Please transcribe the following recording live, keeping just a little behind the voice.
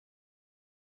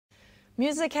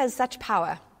Music has such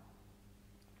power.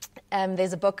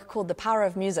 There's a book called The Power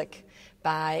of Music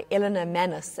by Eleanor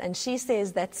Manis, and she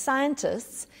says that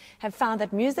scientists have found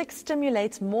that music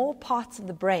stimulates more parts of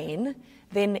the brain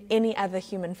than any other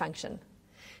human function.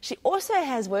 She also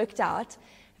has worked out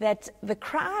that the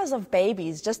cries of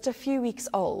babies just a few weeks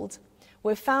old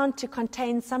were found to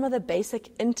contain some of the basic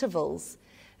intervals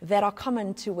that are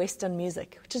common to Western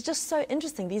music, which is just so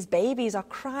interesting. These babies are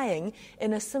crying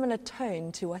in a similar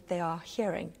tone to what they are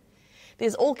hearing.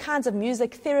 There's all kinds of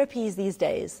music therapies these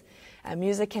days.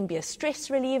 Music can be a stress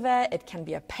reliever, it can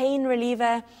be a pain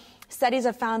reliever. Studies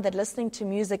have found that listening to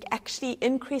music actually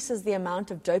increases the amount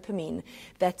of dopamine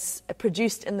that's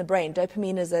produced in the brain.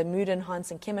 Dopamine is a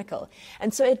mood-enhancing chemical.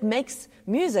 And so it makes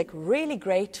music really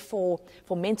great for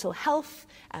mental health,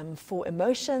 for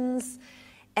emotions.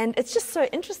 And it's just so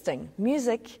interesting.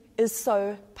 Music is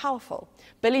so powerful.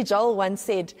 Billy Joel once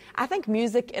said, "I think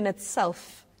music in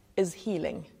itself is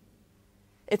healing."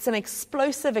 It's an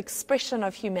explosive expression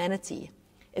of humanity.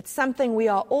 It's something we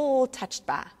are all touched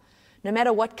by. No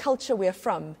matter what culture we're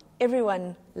from,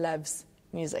 everyone loves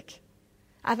music.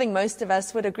 I think most of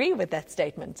us would agree with that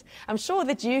statement. I'm sure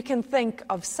that you can think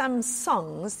of some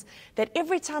songs that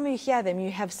every time you hear them, you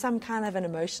have some kind of an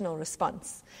emotional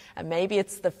response. And maybe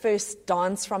it's the first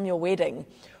dance from your wedding,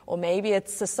 or maybe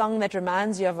it's a song that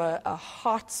reminds you of a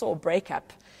heart-sore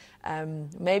breakup.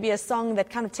 Maybe a song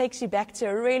that kind of takes you back to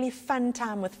a really fun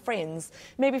time with friends,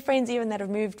 maybe friends even that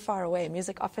have moved far away.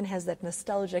 Music often has that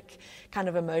nostalgic kind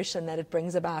of emotion that it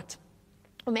brings about.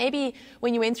 Or maybe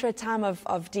when you went through a time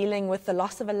of dealing with the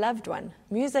loss of a loved one,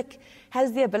 music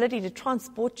has the ability to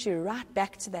transport you right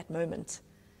back to that moment.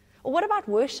 Or what about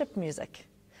worship music?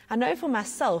 I know for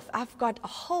myself, I've got a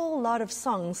whole lot of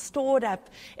songs stored up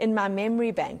in my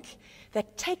memory bank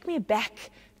that take me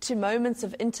back to moments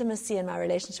of intimacy in my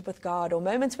relationship with God, or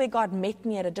moments where God met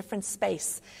me at a different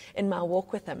space in my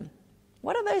walk with Him.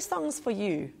 What are those songs for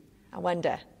you, I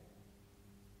wonder?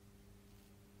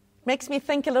 Makes me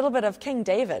think a little bit of King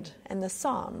David and the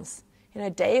Psalms. You know,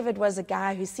 David was a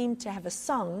guy who seemed to have a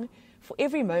song for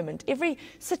every moment. Every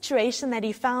situation that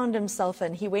he found himself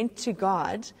in, he went to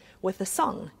God with a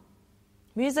song.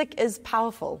 Music is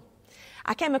powerful.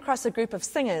 I came across a group of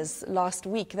singers last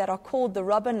week that are called the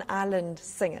Robben Island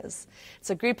Singers.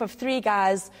 It's a group of 3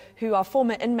 guys who are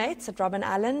former inmates at Robben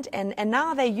Island, and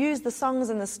now they use the songs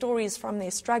and the stories from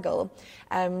their struggle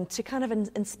to kind of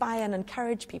inspire and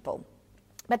encourage people.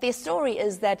 But their story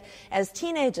is that as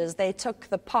teenagers, they took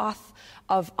the path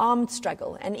of armed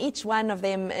struggle, and each one of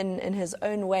them in his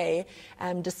own way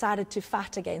decided to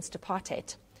fight against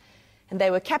apartheid. And they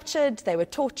were captured, they were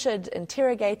tortured,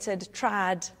 interrogated,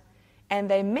 tried, and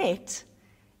they met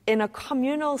in a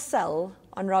communal cell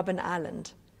on Robben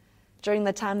Island during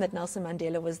the time that Nelson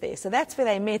Mandela was there. So that's where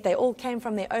they met. They all came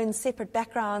from their own separate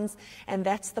backgrounds, and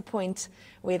that's the point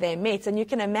where they met. And you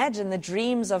can imagine the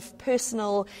dreams of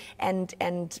personal and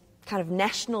kind of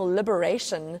national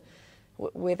liberation.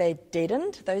 Were they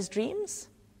deadened, those dreams?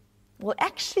 Well,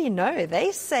 actually, no.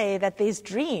 They say that these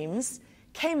dreams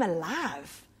came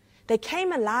alive. They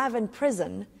came alive in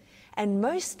prison, and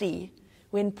mostly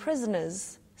when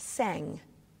prisoners sang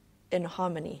in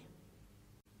harmony.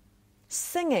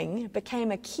 Singing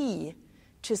became a key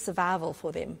to survival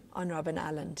for them on Robben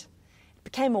Island. It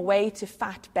became a way to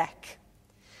fight back.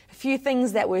 A few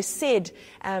things that were said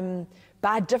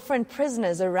by different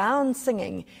prisoners around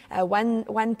singing.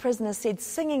 One prisoner said,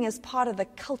 "Singing is part of the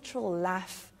cultural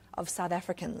life of South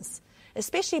Africans,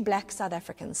 especially black South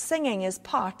Africans. Singing is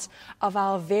part of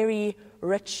our very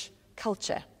rich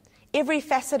culture. Every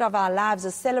facet of our lives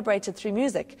is celebrated through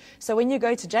music. So when you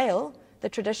go to jail, the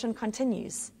tradition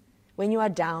continues. When you are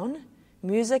down,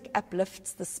 music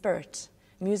uplifts the spirit.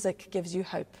 Music gives you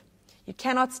hope. You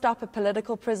cannot stop a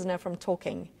political prisoner from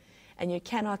talking, and you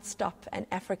cannot stop an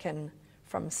African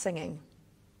from singing."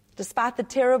 Despite the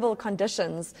terrible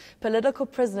conditions, political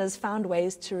prisoners found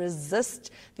ways to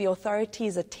resist the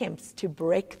authorities' attempts to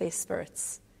break their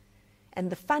spirits. And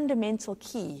the fundamental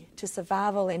key to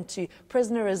survival and to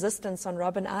prisoner resistance on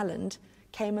Robben Island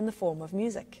came in the form of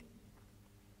music.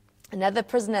 Another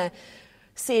prisoner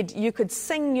said you could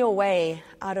sing your way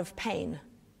out of pain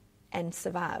and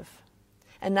survive.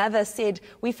 Another said,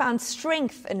 "We found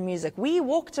strength in music. We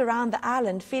walked around the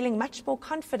island feeling much more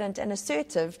confident and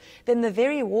assertive than the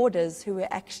very warders who were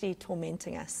actually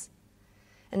tormenting us."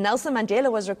 And Nelson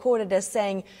Mandela was recorded as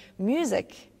saying,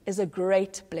 "Music is a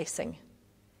great blessing.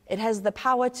 It has the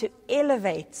power to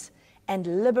elevate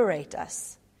and liberate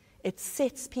us. It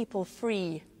sets people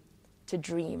free to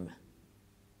dream."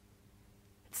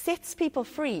 It sets people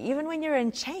free, even when you're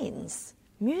in chains.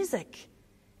 Music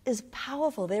is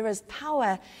powerful. There is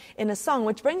power in a song,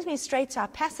 which brings me straight to our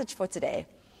passage for today,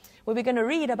 where we're going to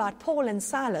read about Paul and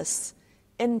Silas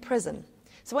in prison.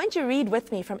 So won't you read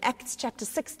with me from Acts chapter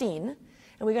 16, and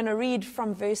we're going to read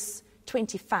from verse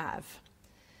 25.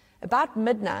 About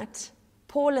midnight,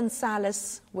 Paul and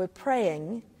Silas were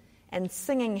praying and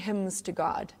singing hymns to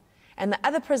God, and the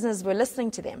other prisoners were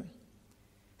listening to them.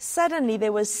 Suddenly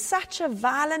there was such a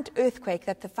violent earthquake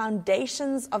that the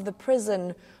foundations of the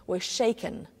prison were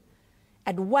shaken.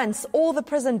 At once all the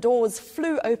prison doors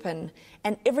flew open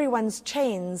and everyone's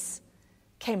chains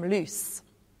came loose.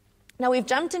 Now we've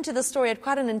jumped into the story at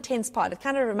quite an intense part. It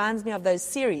kind of reminds me of those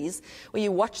series where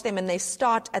you watch them and they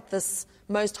start at this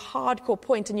most hardcore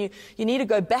point and you need to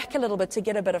go back a little bit to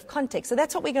get a bit of context. So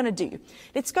that's what we're going to do.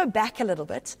 Let's go back a little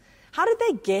bit. How did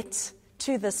they get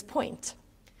to this point?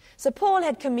 So Paul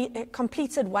had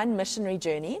completed one missionary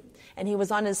journey, and he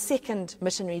was on his second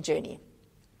missionary journey.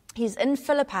 He's in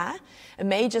Philippi, a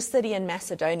major city in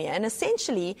Macedonia, and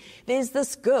essentially there's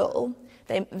this girl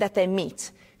that they meet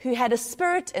who had a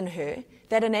spirit in her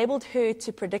that enabled her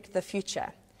to predict the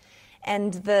future.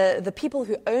 And the people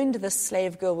who owned this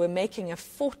slave girl were making a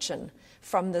fortune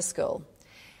from this girl.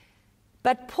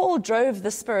 But Paul drove the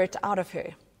spirit out of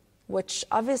her, which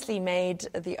obviously made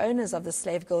the owners of the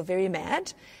slave girl very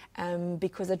mad,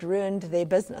 because it ruined their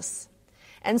business.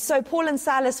 And so Paul and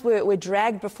Silas were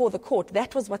dragged before the court.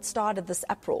 That was what started this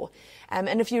uproar.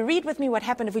 And if you read with me what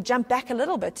happened, if we jump back a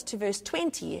little bit to verse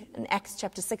 20 in Acts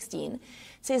chapter 16, it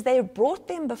says, they brought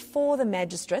them before the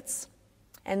magistrates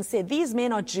and said, these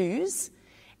men are Jews,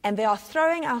 and they are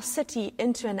throwing our city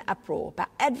into an uproar by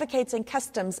advocating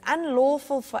customs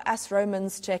unlawful for us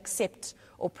Romans to accept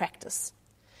or practice.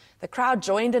 The crowd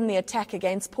joined in the attack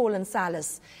against Paul and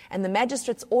Silas, and the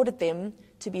magistrates ordered them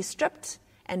to be stripped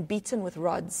and beaten with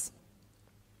rods.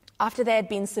 After they had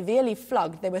been severely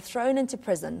flogged, they were thrown into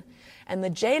prison, and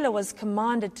the jailer was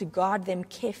commanded to guard them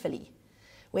carefully.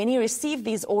 When he received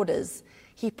these orders,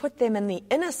 he put them in the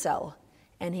inner cell,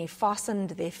 and he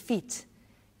fastened their feet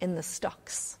in the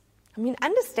stocks. I mean,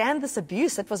 understand this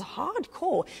abuse. It was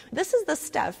hardcore. This is the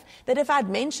stuff that if I'd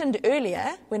mentioned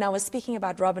earlier when I was speaking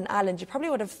about Robben Island, you probably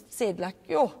would have said, like,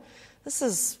 yo, this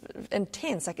is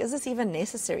intense. Like, is this even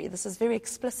necessary? This is very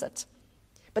explicit.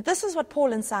 But this is what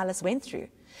Paul and Silas went through.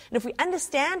 And if we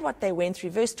understand what they went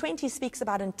through, verse 20 speaks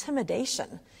about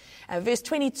intimidation. Verse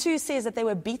 22 says that they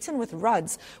were beaten with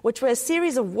rods, which were a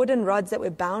series of wooden rods that were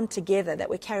bound together, that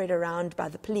were carried around by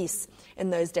the police in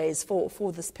those days for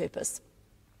this purpose.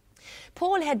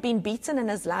 Paul had been beaten in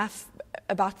his life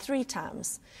about 3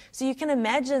 times. So you can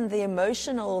imagine the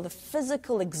emotional, the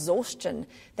physical exhaustion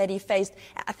that he faced.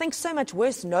 I think so much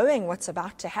worse knowing what's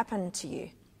about to happen to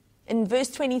you. In verse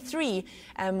 23,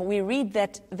 we read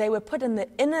that they were put in the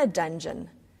inner dungeon.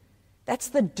 That's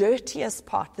the dirtiest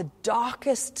part, the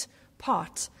darkest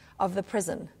part of the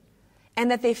prison. And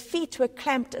that their feet were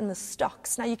clamped in the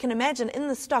stocks. Now you can imagine in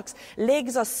the stocks,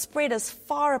 legs are spread as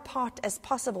far apart as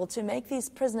possible to make these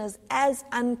prisoners as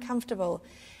uncomfortable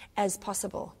as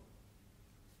possible.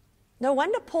 No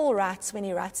wonder Paul writes when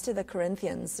he writes to the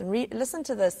Corinthians, and listen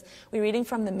to this, we're reading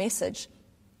from the Message.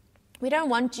 We don't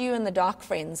want you in the dark,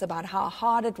 friends, about how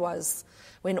hard it was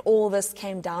when all this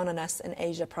came down on us in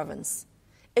Asia province.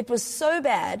 It was so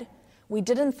bad, we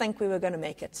didn't think we were going to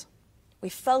make it. We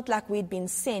felt like we'd been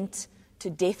sent to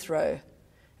death row,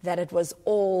 that it was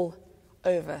all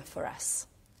over for us.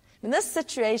 And this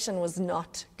situation was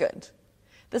not good.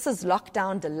 This is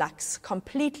lockdown deluxe,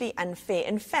 completely unfair.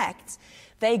 In fact,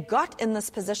 they got in this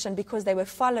position because they were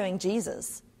following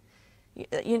Jesus.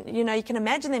 You know, you can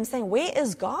imagine them saying, where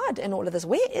is God in all of this?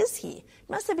 Where is he? It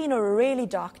must have been a really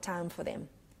dark time for them.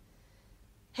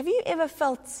 Have you ever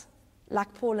felt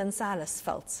like Paul and Silas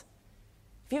felt?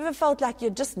 Have you ever felt like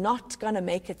you're just not going to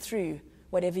make it through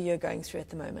whatever you're going through at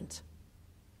the moment?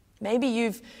 Maybe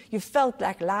you've felt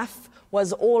like life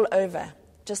was all over,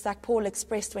 just like Paul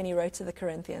expressed when he wrote to the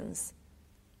Corinthians.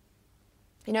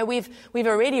 You know, we've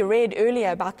already read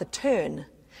earlier about the turn.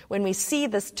 When we see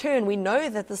this turn, we know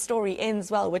that the story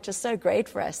ends well, which is so great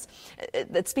for us.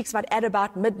 It speaks about at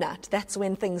about midnight. That's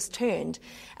when things turned.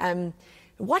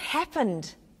 What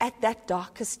happened at that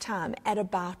darkest time, at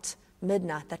about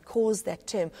midnight, that caused that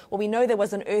turn? Well, we know there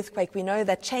was an earthquake. We know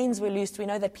that chains were loosed. We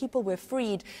know that people were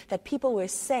freed, that people were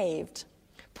saved.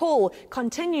 Paul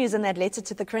continues in that letter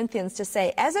to the Corinthians to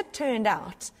say, as it turned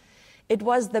out, it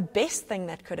was the best thing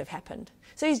that could have happened.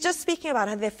 So he's just speaking about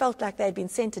how they felt like they had been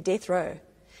sent to death row.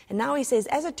 And now he says,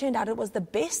 as it turned out, it was the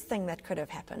best thing that could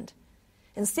have happened.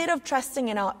 Instead of trusting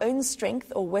in our own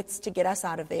strength or wits to get us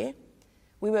out of there,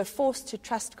 we were forced to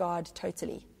trust God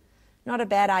totally. Not a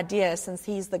bad idea, since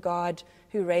he's the God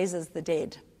who raises the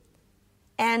dead.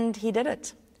 And he did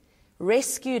it.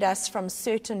 Rescued us from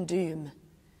certain doom.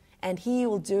 And he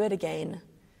will do it again,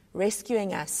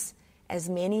 rescuing us as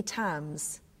many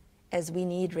times as we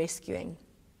need rescuing.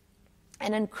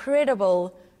 An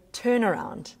incredible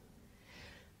turnaround.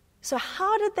 So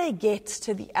how did they get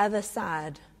to the other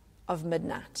side of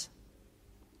midnight?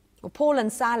 Well, Paul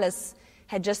and Silas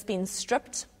had just been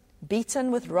stripped,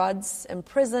 beaten with rods,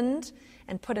 imprisoned,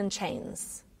 and put in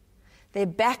chains. Their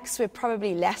backs were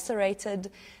probably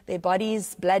lacerated, their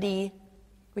bodies bloody.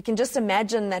 We can just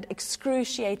imagine that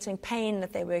excruciating pain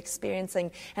that they were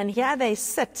experiencing. And here they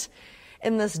sit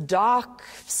in this dark,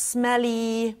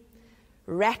 smelly,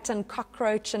 rat and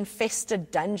cockroach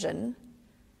infested dungeon.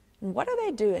 And what are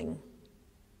they doing?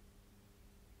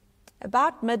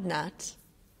 About midnight,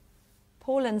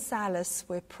 Paul and Silas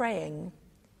were praying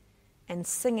and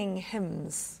singing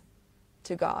hymns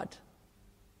to God.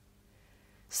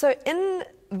 So in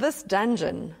this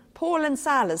dungeon, Paul and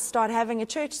Silas start having a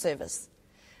church service.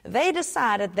 They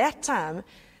decide at that time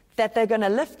that they're going to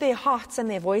lift their hearts and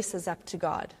their voices up to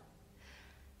God.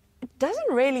 It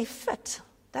doesn't really fit,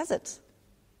 does it?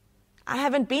 I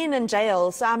haven't been in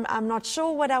jail, so I'm not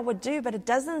sure what I would do, but it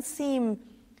doesn't seem,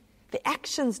 the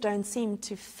actions don't seem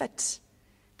to fit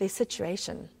their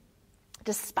situation.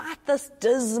 Despite this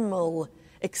dismal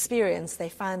experience they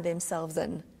find themselves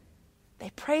in,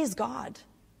 they praise God,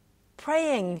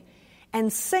 praying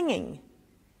and singing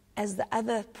as the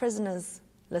other prisoners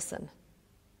listen.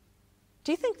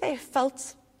 Do you think they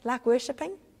felt like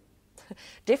worshiping?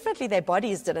 Definitely their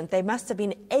bodies didn't. They must have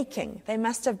been aching. They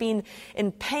must have been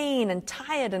in pain and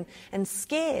tired and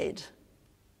scared.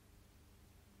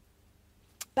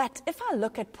 But if I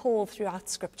look at Paul throughout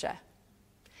Scripture,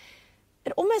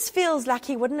 it almost feels like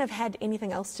he wouldn't have had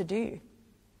anything else to do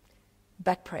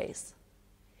but praise.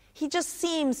 He just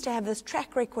seems to have this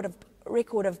track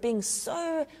record of being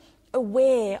so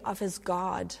aware of his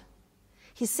God.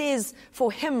 He says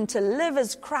for him to live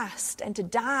is Christ and to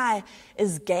die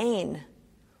is gain.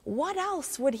 What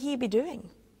else would he be doing?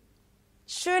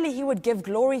 Surely he would give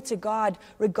glory to God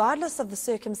regardless of the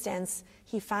circumstance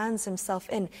he finds himself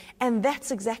in. And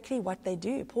that's exactly what they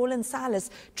do. Paul and Silas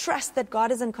trust that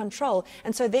God is in control.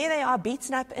 And so there they are,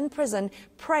 beaten up in prison,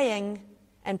 praying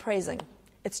and praising.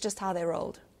 It's just how they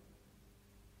rolled.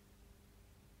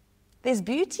 There's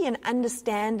beauty in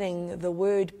understanding the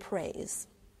word praise.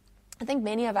 I think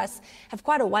many of us have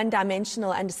quite a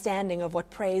one-dimensional understanding of what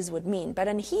praise would mean. But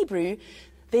in Hebrew,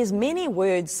 there's many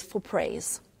words for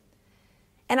praise.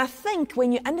 And I think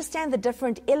when you understand the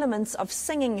different elements of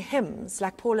singing hymns,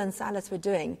 like Paul and Silas were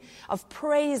doing, of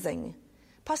praising,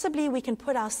 possibly we can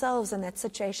put ourselves in that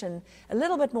situation a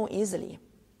little bit more easily.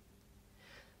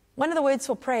 One of the words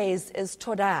for praise is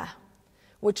todah,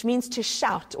 which means to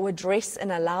shout or address in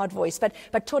a loud voice. But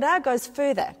todah goes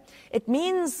further. It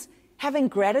means having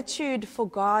gratitude for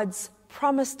God's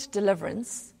promised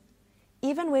deliverance,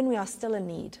 even when we are still in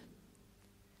need.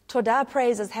 Todah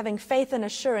praise is having faith and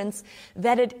assurance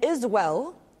that it is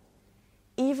well,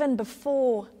 even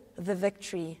before the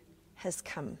victory has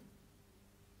come.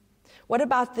 What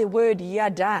about the word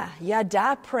yada?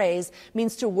 Yada praise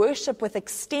means to worship with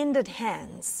extended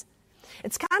hands.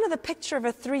 It's kind of the picture of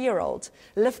a 3-year-old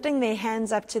lifting their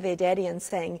hands up to their daddy and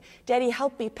saying, "Daddy,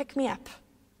 help me, pick me up."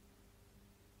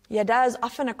 Yada is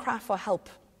often a cry for help.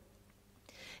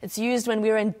 It's used when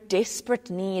we're in desperate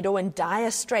need or in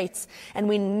dire straits and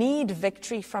we need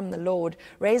victory from the Lord.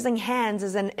 Raising hands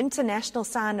is an international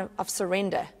sign of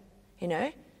surrender, you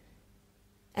know.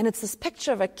 And it's this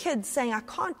picture of a kid saying, "I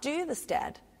can't do this,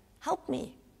 Dad. Help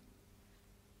me."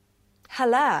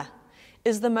 Hallah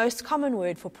is the most common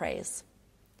word for praise.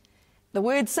 The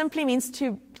word simply means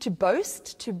to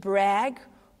boast, to brag,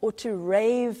 or to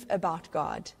rave about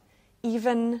God,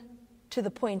 even to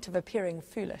the point of appearing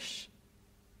foolish.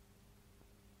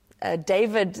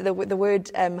 David, the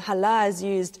word hallah is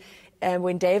used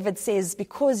when David says,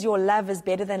 "Because your love is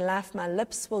better than life, my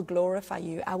lips will glorify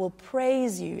you. I will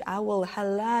praise you. I will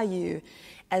hallah you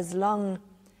as long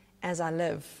as I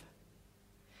live."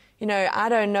 You know, I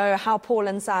don't know how Paul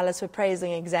and Silas were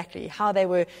praising exactly, how they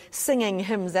were singing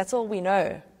hymns. That's all we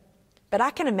know. But I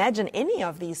can imagine any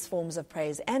of these forms of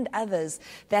praise and others,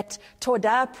 that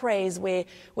todah praise where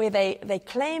they're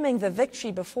claiming the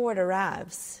victory before it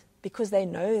arrives because they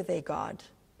know their God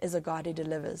is a God who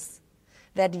delivers.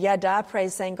 That yada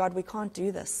praise saying, "God, we can't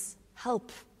do this.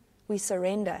 Help. We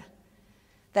surrender."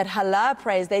 That hallah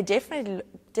praise, they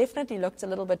definitely looked a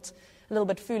little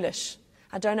bit foolish.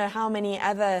 I don't know how many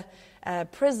other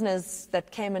prisoners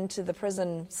that came into the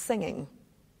prison singing.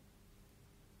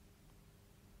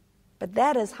 But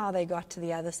that is how they got to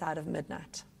the other side of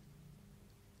midnight.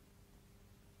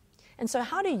 And so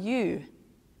how do you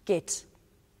get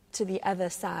to the other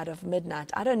side of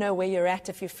midnight? I don't know where you're at,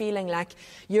 if you're feeling like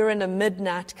you're in a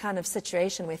midnight kind of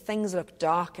situation where things look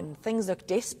dark and things look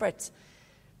desperate.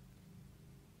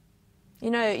 You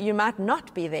know, you might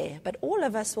not be there, but all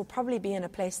of us will probably be in a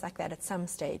place like that at some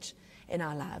stage in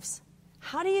our lives.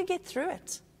 How do you get through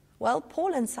it? Well,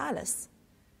 Paul and Silas,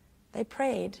 they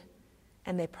prayed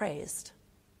and they praised.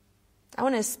 I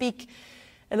want to speak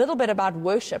a little bit about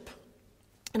worship.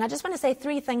 And I just want to say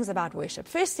 3 things about worship.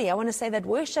 Firstly, I want to say that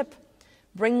worship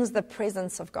brings the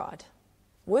presence of God.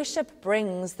 Worship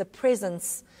brings the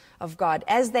presence of God.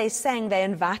 As they sang, they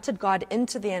invited God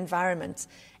into the environment,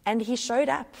 and he showed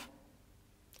up.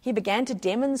 He began to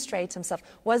demonstrate himself.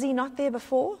 Was he not there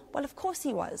before? Well, of course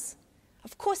he was.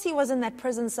 Of course he was in that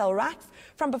prison cell right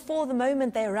from before the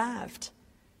moment they arrived.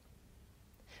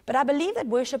 But I believe that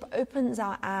worship opens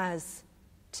our eyes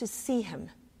to see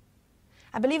him.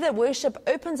 I believe that worship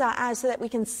opens our eyes so that we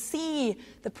can see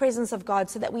the presence of God,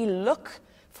 so that we look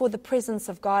for the presence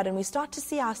of God and we start to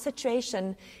see our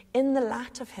situation in the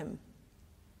light of him.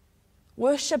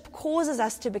 Worship causes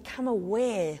us to become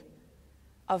aware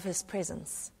of his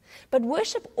presence. But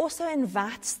worship also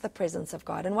invites the presence of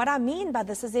God. And what I mean by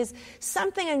this is there's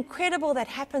something incredible that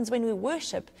happens when we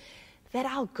worship, that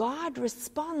our God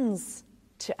responds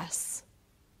to us.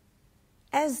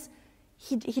 As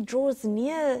He draws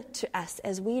near to us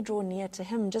as we draw near to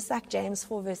him, just like James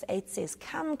 4 verse 8 says,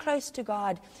 come close to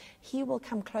God, he will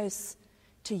come close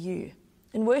to you.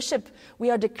 In worship, we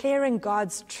are declaring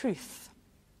God's truth.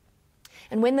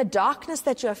 And when the darkness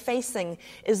that you are facing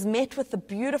is met with the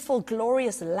beautiful,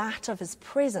 glorious light of his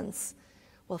presence,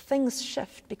 well, things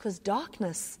shift, because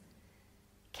darkness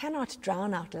cannot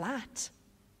drown out light.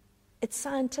 It's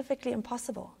scientifically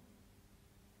impossible.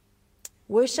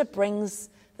 Worship brings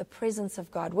the presence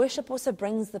of God. Worship also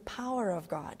brings the power of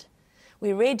God.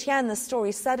 We read here in the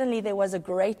story, suddenly there was a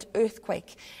great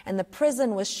earthquake, and the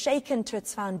prison was shaken to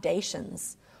its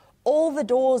foundations. All the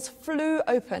doors flew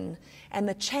open, and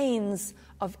the chains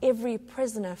of every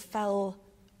prisoner fell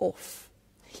off.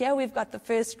 Here we've got the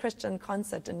first Christian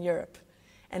concert in Europe,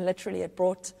 and literally it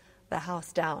brought the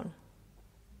house down.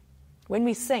 When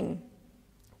we sing,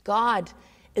 God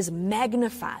is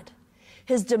magnified.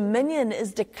 His dominion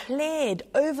is declared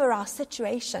over our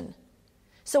situation.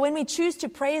 So when we choose to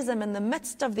praise him in the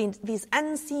midst of these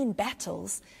unseen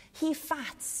battles, he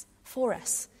fights for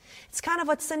us. It's kind of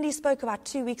what Cindy spoke about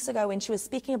 2 weeks ago when she was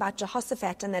speaking about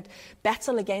Jehoshaphat and that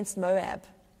battle against Moab.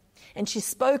 And she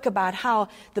spoke about how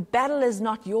the battle is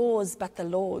not yours but the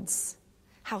Lord's,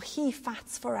 how he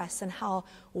fights for us and how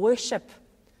worship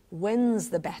wins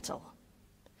the battle.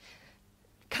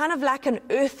 Kind of like an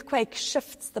earthquake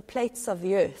shifts the plates of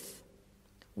the earth,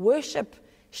 worship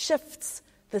shifts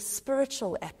the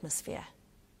spiritual atmosphere.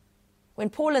 When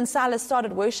Paul and Silas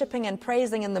started worshiping and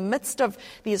praising in the midst of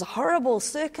these horrible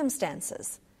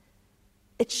circumstances,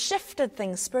 it shifted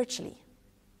things spiritually.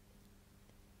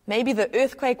 Maybe the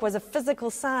earthquake was a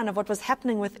physical sign of what was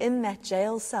happening within that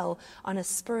jail cell on a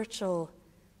spiritual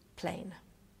plane.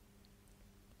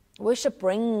 Worship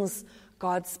brings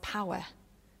God's power.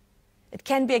 It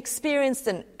can be experienced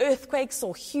in earthquakes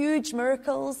or huge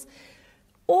miracles,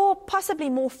 or possibly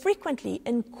more frequently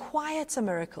in quieter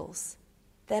miracles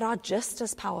that are just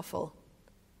as powerful.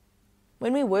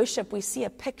 When we worship, we see a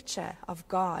picture of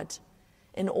God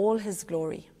in all his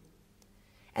glory.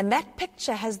 And that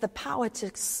picture has the power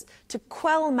to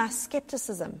quell my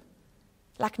skepticism,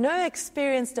 like no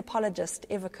experienced apologist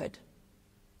ever could.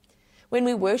 When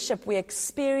we worship, we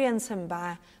experience him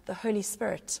by the Holy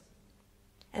Spirit.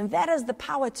 And that has the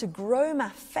power to grow my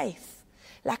faith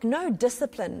like no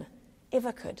discipline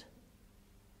ever could.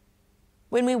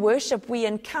 When we worship, we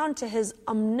encounter his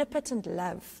omnipotent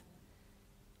love.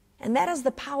 And that has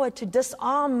the power to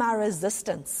disarm my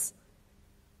resistance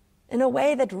in a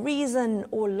way that reason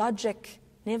or logic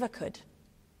never could.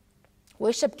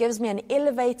 Worship gives me an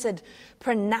elevated,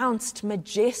 pronounced,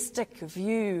 majestic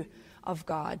view of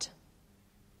God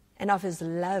and of his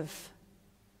love.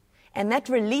 And that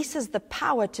releases the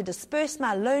power to disperse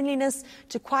my loneliness,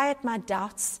 to quiet my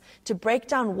doubts, to break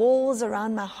down walls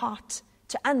around my heart,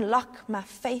 to unlock my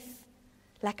faith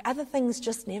like other things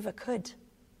just never could.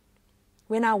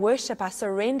 When I worship, I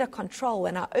surrender control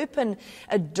and I open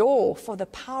a door for the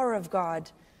power of God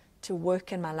to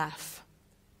work in my life.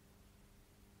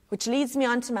 Which leads me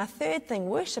on to my third thing.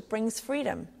 Worship brings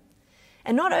freedom.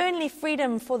 And not only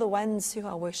freedom for the ones who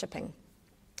are worshiping.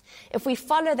 If we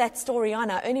follow that story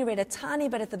on, I only read a tiny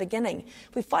bit at the beginning.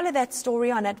 If we follow that story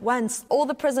on, at once all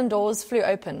the prison doors flew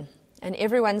open and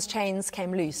everyone's chains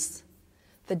came loose.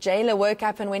 The jailer woke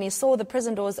up, and when he saw the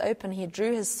prison doors open, he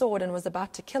drew his sword and was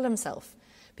about to kill himself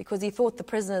because he thought the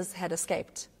prisoners had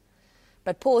escaped.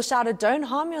 But Paul shouted, "Don't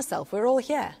harm yourself, we're all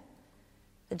here."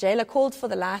 The jailer called for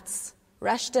the lights,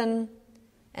 rushed in,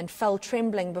 and fell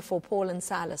trembling before Paul and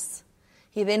Silas.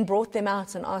 He then brought them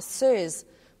out and asked, "Sirs,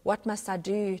 what must I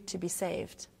do to be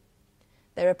saved?"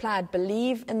 They replied,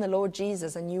 "Believe in the Lord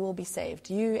Jesus and you will be saved,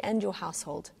 you and your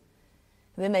household."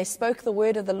 And then they spoke the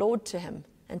word of the Lord to him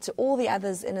and to all the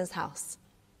others in his house.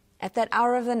 At that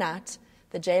hour of the night,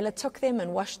 the jailer took them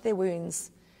and washed their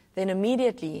wounds. Then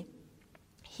immediately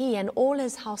he and all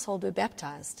his household were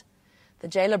baptized. The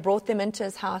jailer brought them into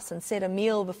his house and set a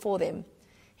meal before them.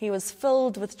 He was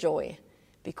filled with joy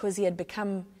because he had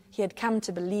come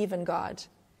to believe in God,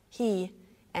 he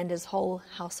and his whole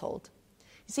household.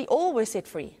 You see, all were set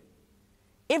free.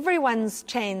 Everyone's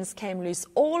chains came loose.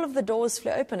 All of the doors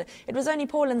flew open. It was only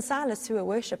Paul and Silas who were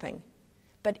worshiping.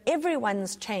 But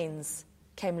everyone's chains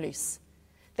came loose.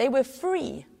 They were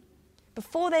free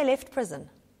before they left prison.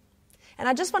 And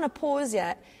I just want to pause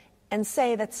here and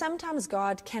say that sometimes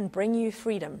God can bring you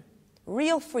freedom,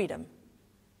 real freedom,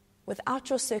 without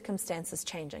your circumstances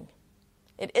changing.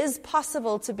 It is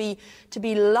possible to be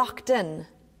locked in,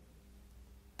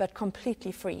 but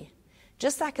completely free.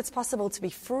 Just like it's possible to be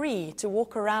free, to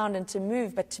walk around and to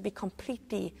move, but to be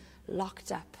completely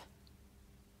locked up.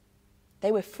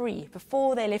 They were free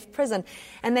before they left prison,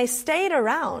 and they stayed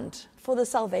around for the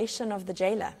salvation of the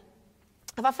jailer.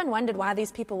 I've often wondered why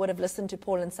these people would have listened to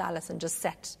Paul and Silas and just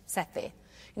sat there. You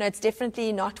know, it's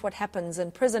definitely not what happens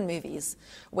in prison movies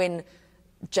when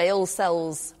jail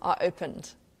cells are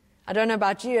opened. I don't know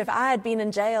about you, if I had been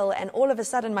in jail and all of a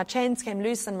sudden my chains came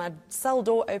loose and my cell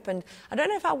door opened, I don't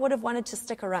know if I would have wanted to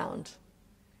stick around.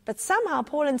 But somehow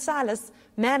Paul and Silas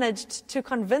managed to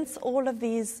convince all of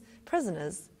these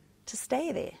prisoners to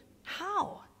stay there.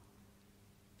 How?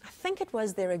 I think it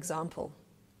was their example.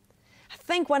 I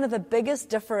think one of the biggest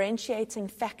differentiating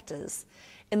factors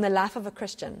in the life of a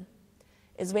Christian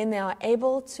is when they are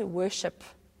able to worship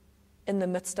in the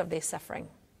midst of their suffering.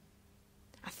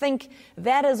 I think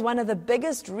that is one of the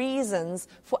biggest reasons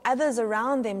for others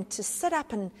around them to sit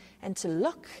up and to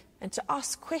look and to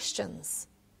ask questions.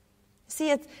 See,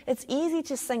 it's easy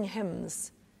to sing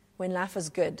hymns when life is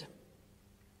good.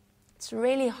 It's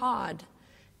really hard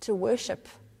to worship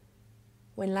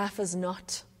when life is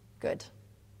not good.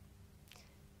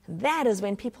 And that is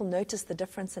when people notice the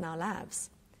difference in our lives.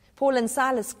 Paul and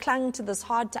Silas clung to this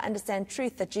hard-to-understand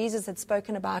truth that Jesus had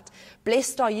spoken about.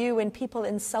 Blessed are you when people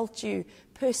insult you,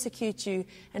 persecute you,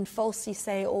 and falsely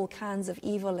say all kinds of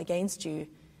evil against you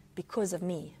because of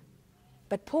me.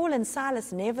 But Paul and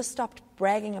Silas never stopped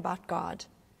bragging about God,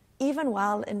 even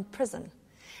while in prison.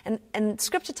 And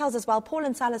Scripture tells us while Paul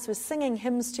and Silas were singing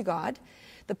hymns to God,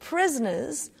 the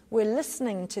prisoners were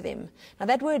listening to them. Now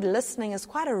that word listening is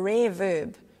quite a rare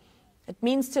verb. It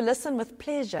means to listen with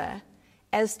pleasure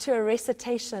as to a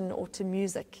recitation or to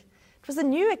music. It was a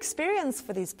new experience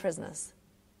for these prisoners.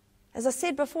 As I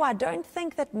said before, I don't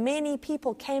think that many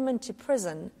people came into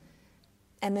prison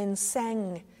and then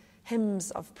sang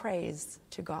hymns of praise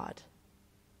to God.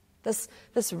 This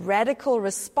radical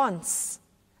response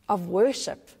of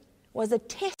worship was a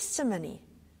testimony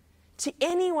to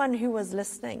anyone who was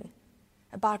listening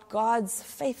about God's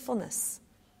faithfulness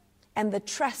and the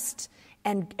trust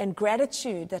and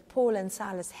gratitude that Paul and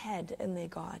Silas had in their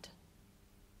God.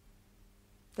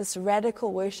 This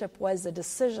radical worship was a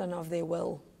decision of their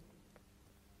will.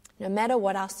 No matter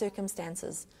what our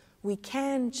circumstances, we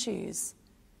can choose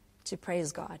to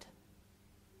praise God.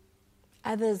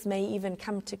 Others may even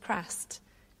come to Christ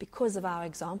because of our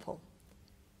example.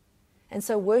 And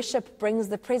so worship brings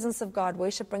the presence of God,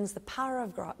 worship brings the power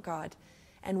of God,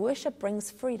 and worship brings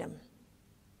freedom.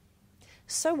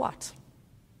 So what?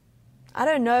 I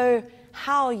don't know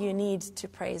how you need to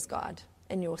praise God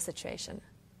in your situation,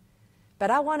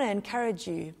 but I want to encourage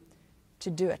you to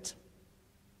do it.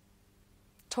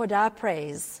 Todah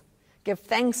praise. Give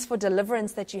thanks for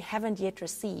deliverance that you haven't yet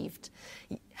received.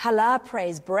 Halah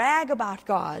praise. Brag about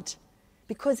God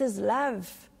because His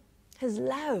love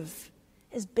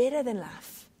is better than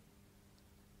life.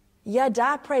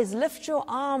 Yadah praise. Lift your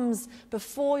arms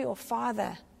before your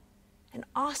Father and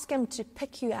ask Him to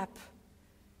pick you up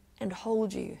and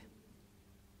hold you.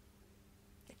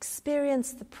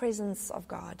 Experience the presence of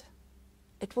God.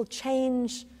 It will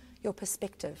change your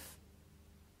perspective.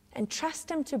 And trust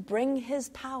Him to bring His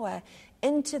power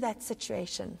into that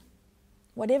situation.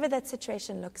 Whatever that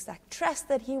situation looks like, trust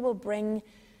that He will bring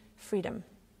freedom.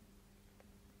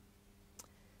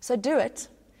 So do it.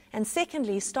 And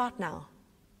secondly, start now.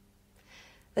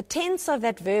 The tense of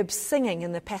that verb singing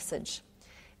in the passage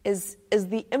is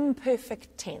the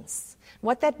imperfect tense.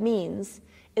 What that means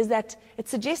is that it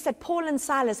suggests that Paul and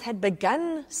Silas had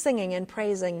begun singing and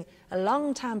praising a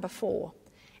long time before,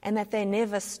 and that they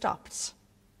never stopped,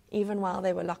 even while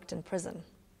they were locked in prison.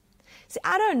 See,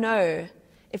 I don't know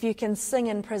if you can sing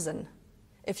in prison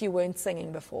if you weren't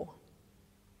singing before.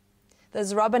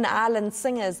 Those Robben Island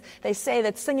singers, they say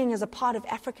that singing is a part of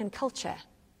African culture.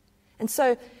 And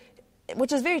so,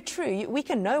 which is very true, we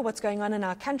can know what's going on in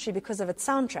our country because of its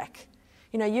soundtrack.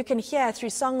 You know, you can hear through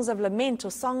songs of lament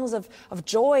or songs of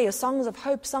joy or songs of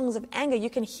hope, songs of anger, you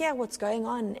can hear what's going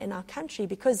on in our country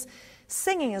because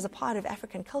singing is a part of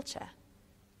African culture.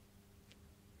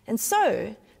 And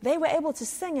so, they were able to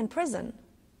sing in prison,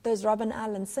 those Robben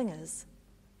Island singers,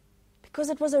 because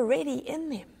it was already in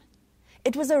them.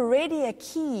 It was already a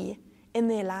key in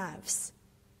their lives.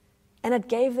 And it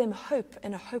gave them hope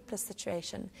in a hopeless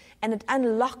situation. And it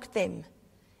unlocked them,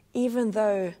 even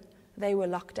though they were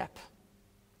locked up.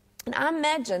 And I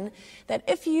imagine that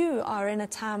if you are in a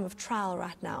time of trial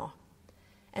right now,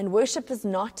 and worship is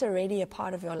not already a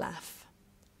part of your life,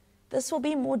 this will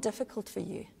be more difficult for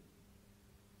you.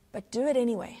 But do it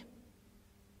anyway.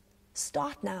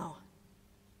 Start now.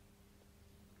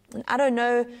 And I don't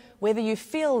know whether you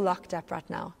feel locked up right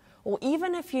now, or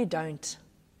even if you don't,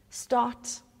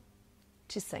 start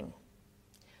to sing.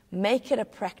 Make it a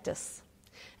practice.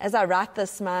 As I write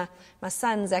this, my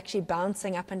son's actually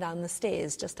bouncing up and down the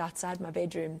stairs just outside my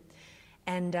bedroom.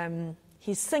 And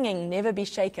he's singing Never Be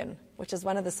Shaken, which is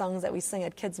one of the songs that we sing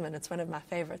at Kidsman. It's one of my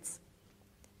favorites.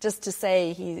 Just to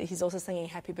say, he's also singing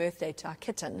Happy Birthday to our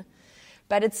kitten.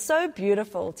 But it's so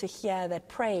beautiful to hear that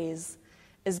praise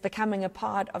is becoming a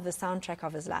part of the soundtrack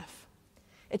of his life.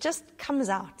 It just comes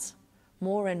out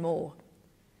more and more.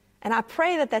 And I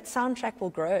pray that that soundtrack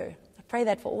will grow. I pray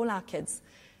that for all our kids,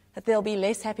 that there'll be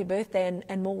less happy birthday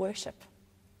and more worship.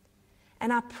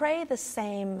 And I pray the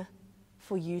same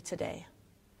for you today.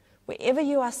 Wherever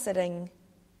you are sitting,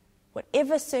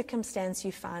 whatever circumstance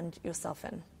you find yourself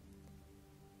in,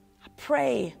 I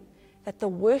pray that the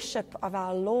worship of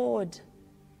our Lord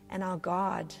and our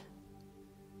God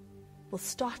will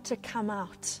start to come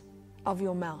out of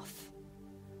your mouth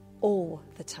all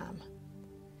the time.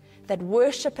 That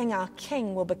worshiping our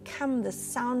King will become the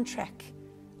soundtrack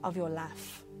of your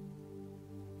life.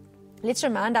 Let's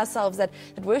remind ourselves that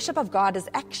worship of God is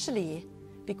actually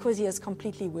because He is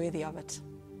completely worthy of it.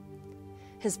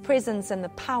 His presence and the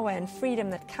power and freedom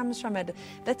that comes from it,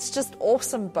 that's just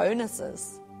awesome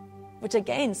bonuses, which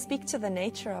again speak to the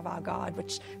nature of our God,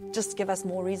 which just give us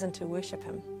more reason to worship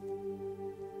Him.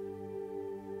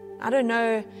 I don't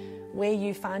know where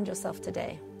you find yourself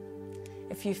today.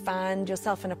 If you find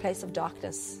yourself in a place of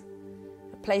darkness,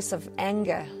 a place of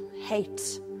anger,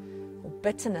 hate, or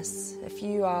bitterness, if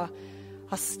you are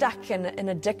stuck in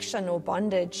addiction or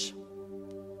bondage,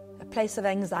 a place of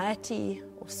anxiety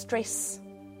or stress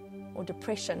or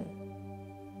depression,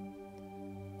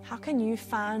 how can you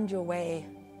find your way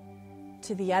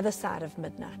to the other side of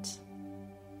midnight?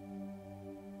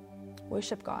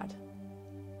 Worship God.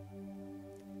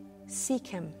 Seek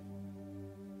Him.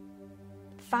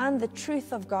 Find the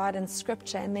truth of God in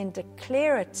Scripture and then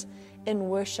declare it in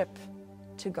worship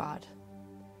to God.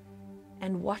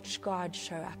 And watch God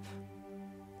show up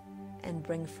and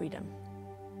bring freedom.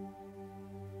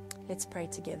 Let's pray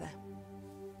together.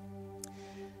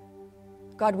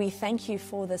 God, we thank You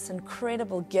for this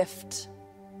incredible gift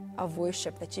of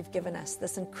worship that You've given us,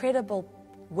 this incredible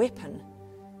weapon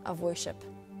of worship.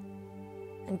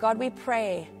 And God, we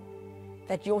pray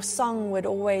that Your song would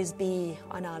always be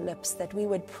on our lips, that we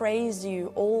would praise You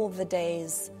all the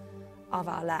days of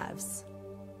our lives,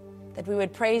 that we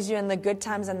would praise You in the good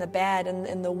times and the bad, and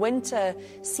in the winter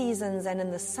seasons and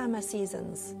in the summer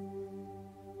seasons,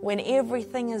 when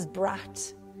everything is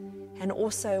bright, and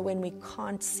also when we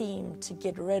can't seem to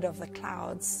get rid of the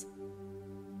clouds.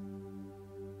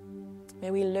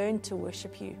 May we learn to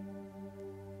worship You.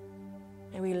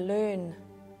 May we learn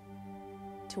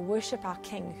to worship our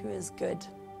King, who is good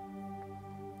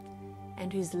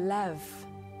and whose love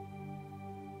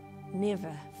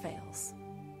never fails.